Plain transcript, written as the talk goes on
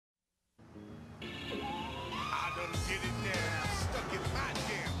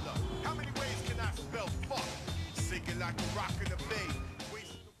kicking like a rock in the bay.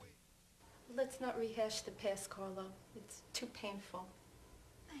 Let's not rehash the past, Carlo. It's too painful.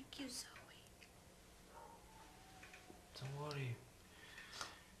 Thank you, Zoe. Don't worry.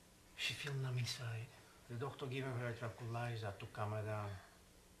 She feels numb inside. The doctor giving her a tranquilizer to calm her down.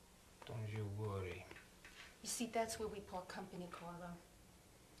 Don't you worry. You see, that's where we part company, Carlo.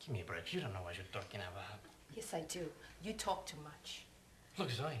 Give me a break. You don't know what you're talking about. Yes, I do. You talk too much. Look,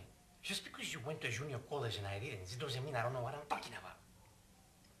 Zoe, just because you went to junior college and I didn't, it doesn't mean I don't know what I'm talking about.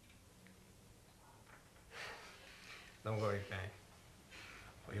 Don't worry, Penny.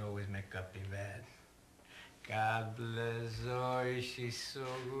 We always make up in bed. God bless Zoe, she's so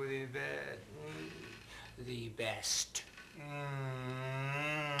good in bed. The best.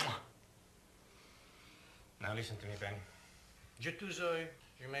 Now listen to me, Penny. You too, Zoe,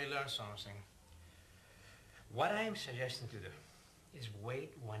 you may learn something. What I am suggesting to do is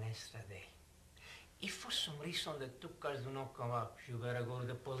wait one extra day. If for some reason the two cars do not come up, you better go to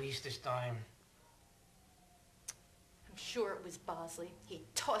the police this time. I'm sure it was Bosley. He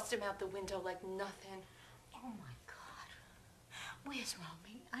tossed him out the window like nothing. Oh, my God. Where's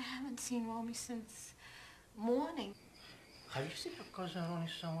Romy? I haven't seen Romy since morning. Have you seen your cousin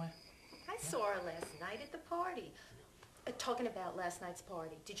Ronnie somewhere? I saw her last night at the party. Talking about last night's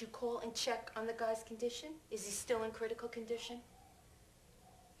party, did you call and check on the guy's condition? Is he still in critical condition?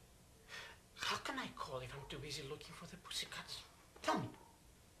 How can I call if I'm too busy looking for the pussycats? Tell me.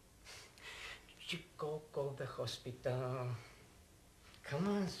 You go call the hospital. Come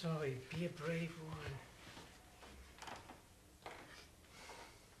on, Zoe, be a brave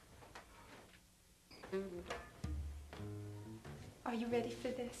one. Are you ready for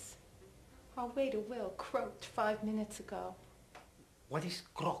this? Our waiter, Will, croaked 5 minutes ago. What is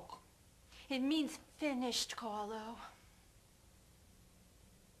croak? It means finished, Carlo.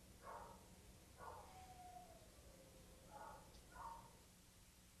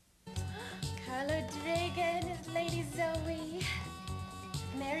 Carlo Draga and his lady Zoe.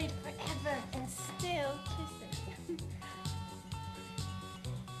 Married forever and still kissing.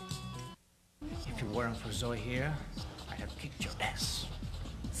 If it weren't for Zoe here, I'd have kicked your ass.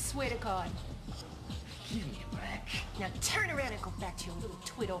 Swear to God. Give me a break. Now turn around and go back to your little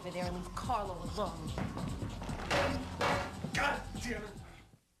twit over there and leave Carlo alone. God damn it!